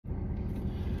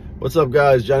What's up,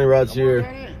 guys? Johnny Rods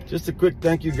here. Just a quick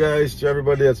thank you, guys, to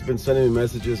everybody that's been sending me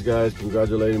messages, guys,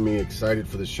 congratulating me, excited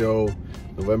for the show,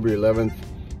 November 11th.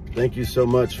 Thank you so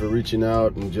much for reaching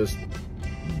out and just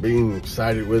being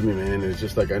excited with me, man. It's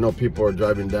just like, I know people are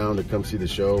driving down to come see the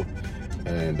show,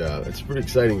 and it's pretty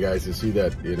exciting, guys, to see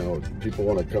that, you know, people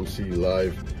want to come see you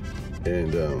live,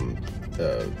 and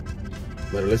that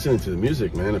are listening to the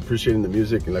music, man, appreciating the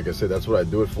music. And like I said, that's what I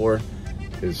do it for,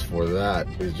 is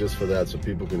just for that, so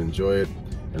people can enjoy it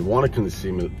and want to come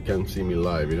see me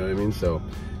live, you know what I mean? So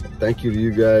thank you to you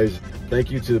guys.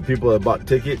 Thank you to the people that bought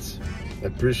tickets. I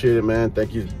appreciate it, man.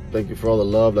 Thank you for all the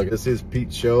love. Like, this is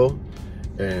Pete's show,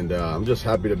 and I'm just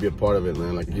happy to be a part of it,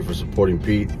 man. Like, thank you for supporting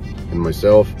Pete and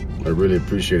myself. I really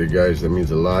appreciate it, guys. That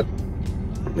means a lot.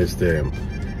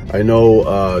 I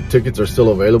know tickets are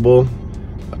still available.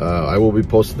 I will be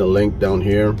posting the link down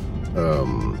here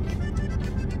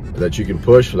that you can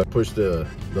push. Like, push the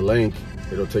link,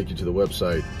 it'll take you to the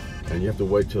website, and you have to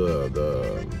wait till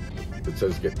it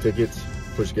says get tickets.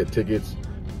 Push get tickets,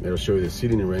 it'll show you the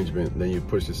seating arrangement. Then you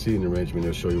push the seating arrangement,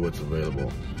 it'll show you what's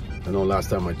available. I know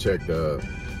last time I checked,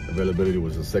 availability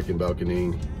was the second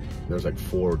balcony. There's like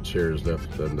 4 chairs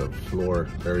left in the floor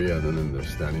area, and then in the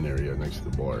standing area next to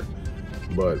the bar.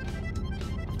 But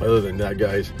other than that,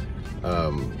 guys,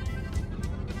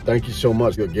 thank you so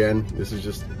much again. This is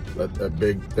just a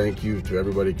big thank you to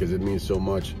everybody, because it means so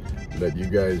much that you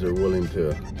guys are willing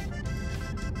to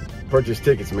purchase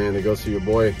tickets, man, to go see your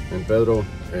boy and Pedro.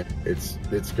 It's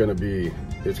gonna be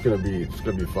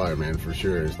fire, man, for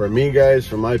sure. For me, guys,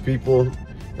 for my people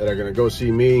that are gonna go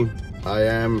see me, I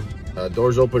am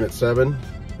doors open at 7.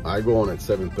 I go on at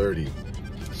 7:30.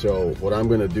 So what I'm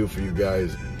gonna do for you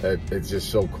guys, it's just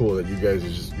so cool that you guys are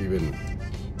just even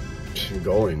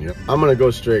going, you know? I'm gonna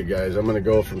go straight, guys. I'm gonna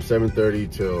go from 7:30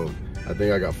 till, I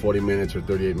think I got 40 minutes or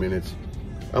 38 minutes.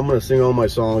 I'm gonna sing all my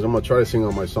songs. I'm gonna try to sing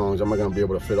all my songs. I'm not gonna be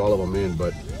able to fit all of them in,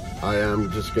 but I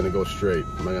am just gonna go straight.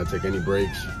 I'm not gonna take any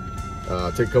breaks.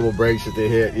 Take a couple breaks if they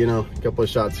hit, you know, a couple of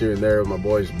shots here and there with my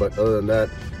boys, but other than that,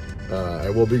 I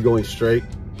will be going straight.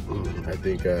 I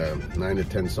think 9 to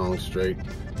 10 songs straight.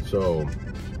 So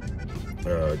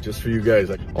just for you guys,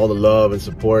 like, all the love and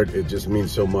support, it just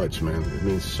means so much, man. It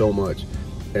means so much.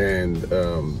 And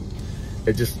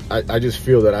I just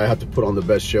feel that I have to put on the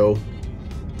best show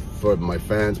for my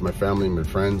fans, my family, my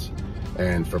friends,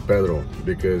 and for Pedro,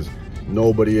 because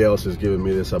nobody else has given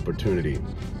me this opportunity.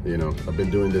 You know, I've been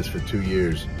doing this for 2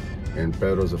 years, and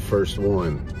Pedro's the first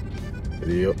one,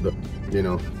 you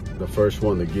know, the first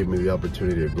one to give me the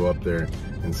opportunity to go up there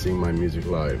and sing my music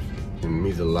live. And it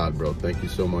means a lot, bro. Thank you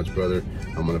so much, brother.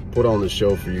 I'm gonna put on the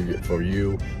show for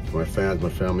you, my fans, my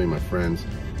family, my friends,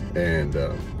 and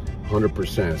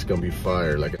 100%, it's gonna be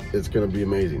fire. Like, it's gonna be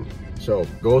amazing. So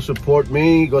go support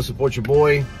me, go support your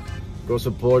boy, go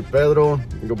support Pedro,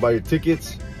 and go buy your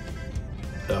tickets.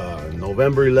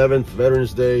 November 11th,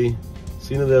 Veterans Day,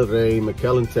 Cena del Rey,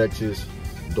 McAllen, Texas.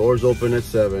 Doors open at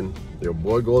 7. Your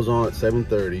boy goes on at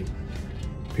 7:30.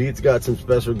 Pete's got some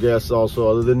special guests also,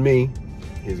 other than me.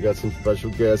 He's got some special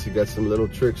guests. He got some little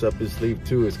tricks up his sleeve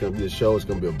too. It's gonna be a show. It's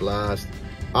gonna be a blast.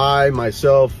 I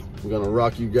myself am gonna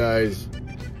rock you guys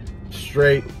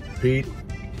straight. Pete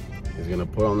is gonna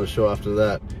put on the show after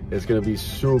that. It's gonna be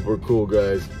super cool,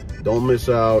 guys. Don't miss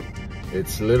out.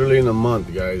 It's literally in a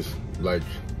month, guys. Like,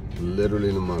 literally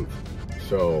in a month.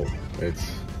 So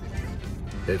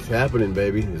it's happening,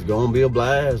 baby. It's gonna be a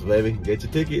blast, baby. Get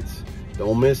your tickets.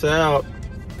 Don't miss out.